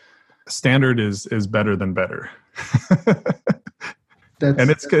 Sometimes standard is better than better.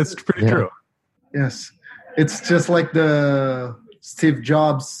 And it's pretty true. Yes. It's just like the Steve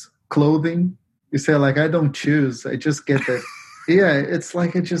Jobs clothing. You say, like, I don't choose. I just get that. Yeah, it's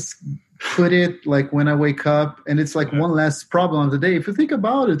like I just put it, like, when I wake up, and it's like one less problem of the day. If you think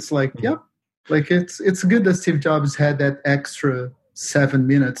about it, it's like, yep. Like, it's good that Steve Jobs had that extra 7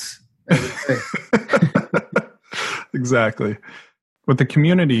 minutes every day. Exactly. With the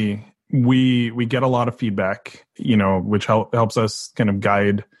community, we get a lot of feedback, which helps us kind of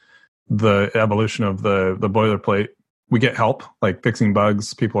guide the evolution of the boilerplate. We get help, like fixing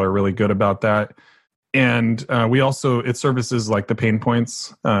bugs. People are really good about that. And we also, it services like the pain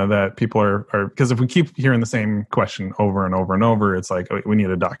points that people are, because if we keep hearing the same question over and over and over, it's like, we need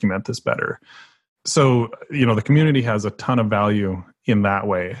to document this better. So, the community has a ton of value in that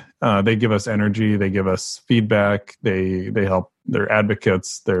way. They give us energy, they give us feedback, they help, they're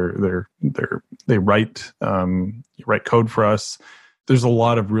advocates, they write code for us. There's a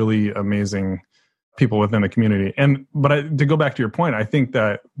lot of really amazing people within the community. But to go back to your point, I think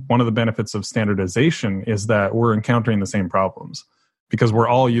that one of the benefits of standardization is that we're encountering the same problems because we're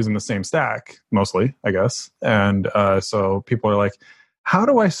all using the same stack, mostly, I guess. And so people are like, how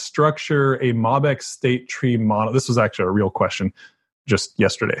do I structure a MobX state tree model? This was actually a real question just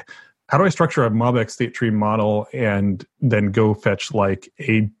yesterday. How do I structure a MobX state tree model and then go fetch like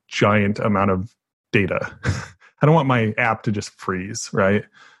a giant amount of data? I don't want my app to just freeze, right,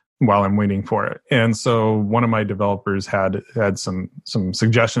 while I'm waiting for it. And so one of my developers had some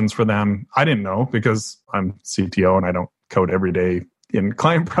suggestions for them. I didn't know because I'm CTO and I don't code every day in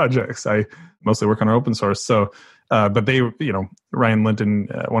client projects. I mostly work on our open source. So, but they, Ryan Linton,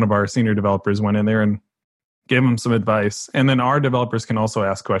 one of our senior developers, went in there and gave them some advice. And then our developers can also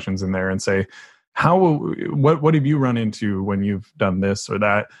ask questions in there and say, what have you run into when you've done this or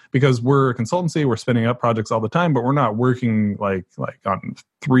that? Because we're a consultancy, we're spinning up projects all the time, but we're not working like on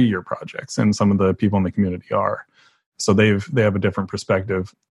 3-year projects, and some of the people in the community are. So they have a different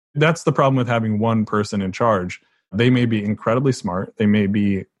perspective. That's the problem with having one person in charge. They may be incredibly smart. They may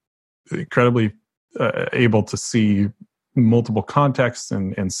be incredibly able to see multiple contexts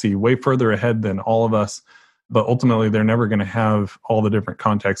and see way further ahead than all of us. But ultimately, they're never going to have all the different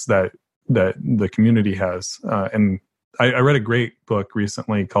contexts that the community has. And I read a great book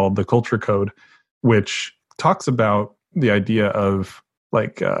recently called The Culture Code, which talks about the idea of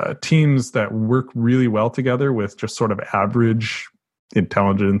like teams that work really well together with just sort of average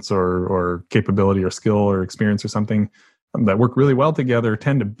intelligence or capability or skill or experience or something, that work really well together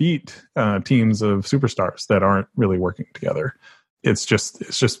tend to beat teams of superstars that aren't really working together. It's just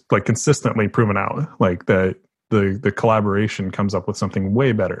like consistently proven out, like that the collaboration comes up with something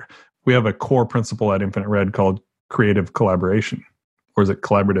way better. We have a core principle at Infinite Red called creative collaboration, or is it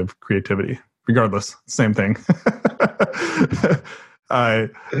collaborative creativity? Regardless, same thing.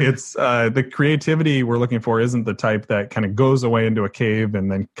 It's the creativity we're looking for isn't the type that kind of goes away into a cave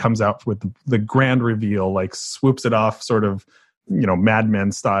and then comes out with the grand reveal, like swoops it off sort of, Mad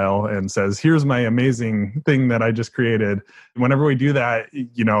Men style and says, here's my amazing thing that I just created. Whenever we do that,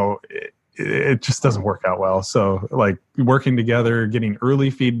 it just doesn't work out well. So like working together, getting early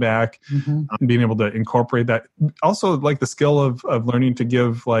feedback, being able to incorporate that. Also like the skill of learning to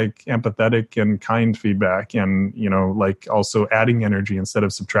give like empathetic and kind feedback, and, like also adding energy instead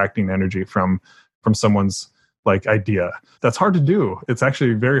of subtracting energy from someone's like idea. That's hard to do. It's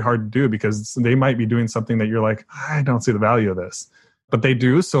actually very hard to do because they might be doing something that you're like, I don't see the value of this. But they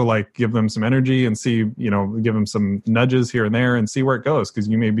do, so like give them some energy and see, give them some nudges here and there and see where it goes, because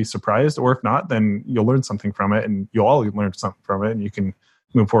you may be surprised, or if not, then you'll learn something from it, and you'll all learn something from it, and you can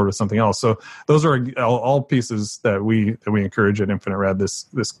move forward with something else. So those are all pieces that we encourage at Infinite Red, this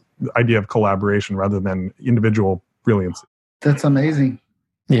idea of collaboration rather than individual brilliance. That's amazing.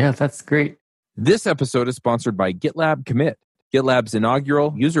 Yeah, that's great. This episode is sponsored by GitLab Commit. GitLab's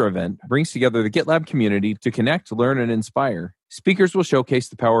inaugural user event brings together the GitLab community to connect, learn, and inspire. Speakers will showcase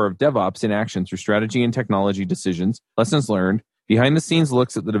the power of DevOps in action through strategy and technology decisions, lessons learned, behind-the-scenes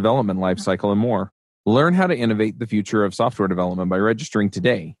looks at the development lifecycle, and more. Learn how to innovate the future of software development by registering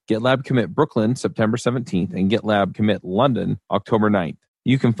today. GitLab Commit Brooklyn, September 17th, and GitLab Commit London, October 9th.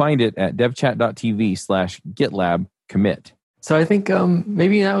 You can find it at devchat.tv/GitLab Commit. So I think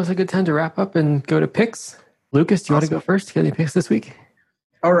maybe that was a good time to wrap up and go to picks. Lucas, do you want to go first? Get any picks this week?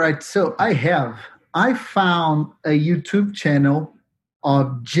 All right. So I found a YouTube channel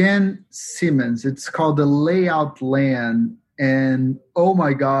of Jen Simmons. It's called The Layout Land. And oh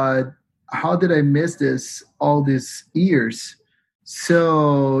my God, how did I miss this all these years?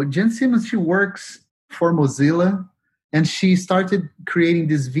 So Jen Simmons, she works for Mozilla, and she started creating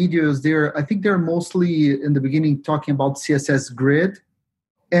these videos there. I think they're mostly in the beginning talking about CSS Grid.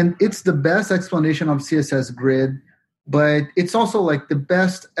 And it's the best explanation of CSS Grid, but it's also like the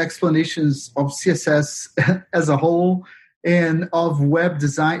best explanations of CSS as a whole and of web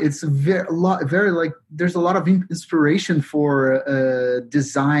design. It's very like there's a lot of inspiration for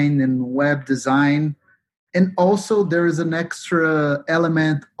design and web design. And also there is an extra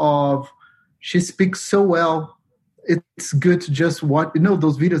element of she speaks so well. It's good to just watch,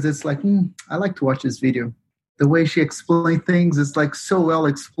 those videos. It's like, I like to watch this video. The way she explains things is like so well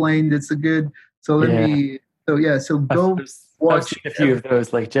explained. It's a good. So go watch a few of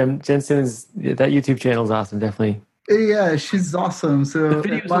those. Like Jen Simmons, that YouTube channel is awesome. Definitely. Yeah, she's awesome. So the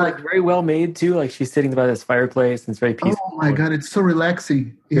videos are like very well made too. Like she's sitting by this fireplace and it's very peaceful. Oh my God, it's so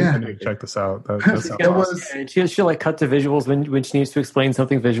relaxing. Yeah, I need to check this out. That sounds awesome. And she'll like cut to visuals when she needs to explain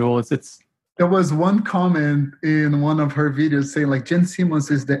something visual. There was one comment in one of her videos saying like Jen Simmons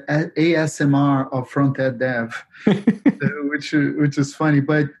is the ASMR of front-end dev, which is funny.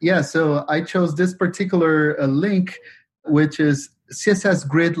 But yeah, so I chose this particular link, which is CSS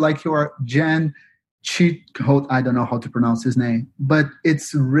Grid, like your Jen cheat code. I don't know how to pronounce his name, but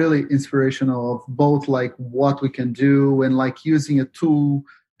it's really inspirational of both like what we can do and like using a tool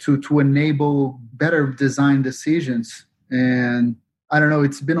to enable better design decisions. And I don't know,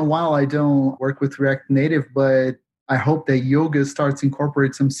 it's been a while I don't work with React Native, but I hope that Yoga starts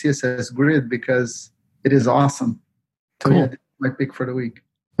incorporating some CSS Grid because it is awesome. Cool. So yeah, that's my pick for the week.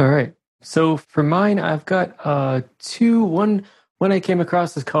 All right. So for mine, I've got two. One I came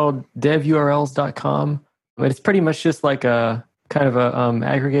across is called devurls.com. But it's pretty much just like a kind of a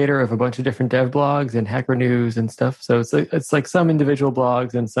aggregator of a bunch of different dev blogs and Hacker News and stuff. So it's like some individual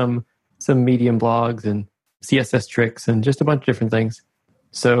blogs and some medium blogs and CSS tricks and just a bunch of different things.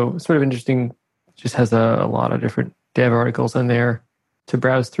 So sort of interesting. Just has a lot of different dev articles in there to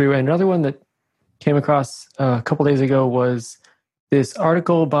browse through. And another one that came across a couple days ago was this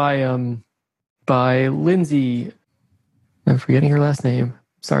article by Lindsay. I'm forgetting her last name.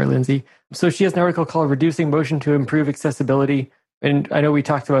 Sorry, Lindsay. So she has an article called Reducing Motion to Improve Accessibility. And I know we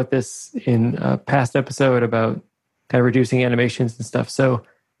talked about this in a past episode about kind of reducing animations and stuff. So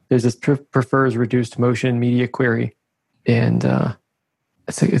there's this prefers reduced motion media query, and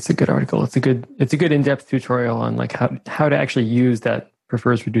it's a good article. It's a good in-depth tutorial on like how to actually use that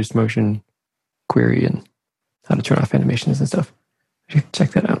prefers reduced motion query and how to turn off animations and stuff. You can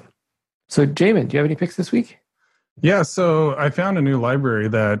check that out. So, Jamin, do you have any picks this week? Yeah, so I found a new library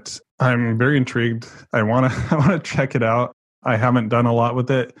that I'm very intrigued. I want to check it out. I haven't done a lot with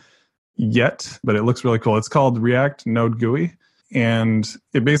it yet, but it looks really cool. It's called React Node GUI. And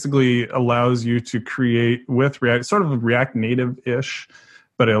it basically allows you to create with React, sort of React Native-ish,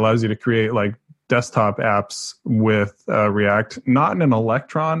 but it allows you to create like desktop apps with React, not in an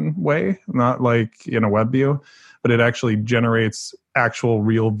Electron way, not like in a web view, but it actually generates actual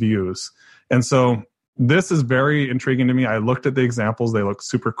real views. And so this is very intriguing to me. I looked at the examples. They look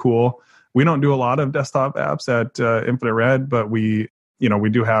super cool. We don't do a lot of desktop apps at Infinite Red, but we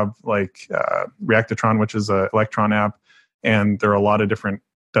do have like Reactitron, which is an Electron app. And there are a lot of different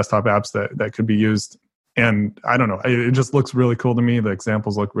desktop apps that could be used. And I don't know, it just looks really cool to me. The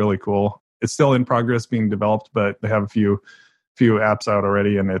examples look really cool. It's still in progress being developed, but they have a few apps out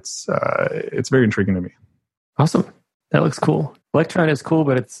already, and it's very intriguing to me. Awesome. That looks cool. Electron is cool,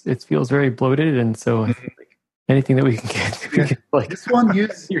 but it feels very bloated, and so I think anything that we can get, this one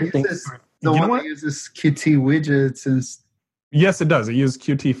uses Qt widgets and. Yes, it does. It uses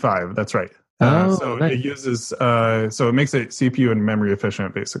Qt5. That's right. Nice. It uses so it makes it CPU and memory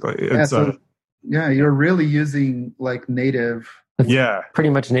efficient. Basically, you're really using like native. That's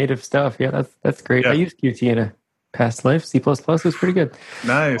pretty much native stuff. Yeah, that's great. Yeah. I used Qt in a past life. C++ was pretty good.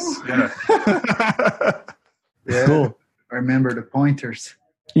 Nice. Yeah. Yeah. Cool. I remember the pointers.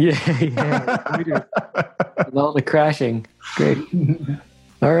 Yeah. We do. And all the crashing. Great.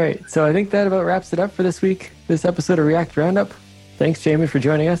 All right. So I think that about wraps it up for this week. This episode of React Roundup. Thanks, Jamie, for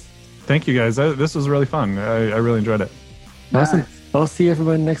joining us. Thank you, guys. This was really fun. I really enjoyed it. Awesome. Nice. I'll see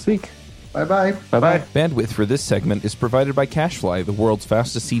everyone next week. Bye-bye. Bye-bye. Bandwidth for this segment is provided by CacheFly, the world's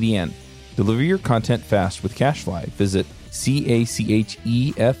fastest CDN. Deliver your content fast with CacheFly. Visit CacheFly.com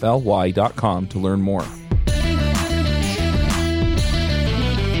to learn more.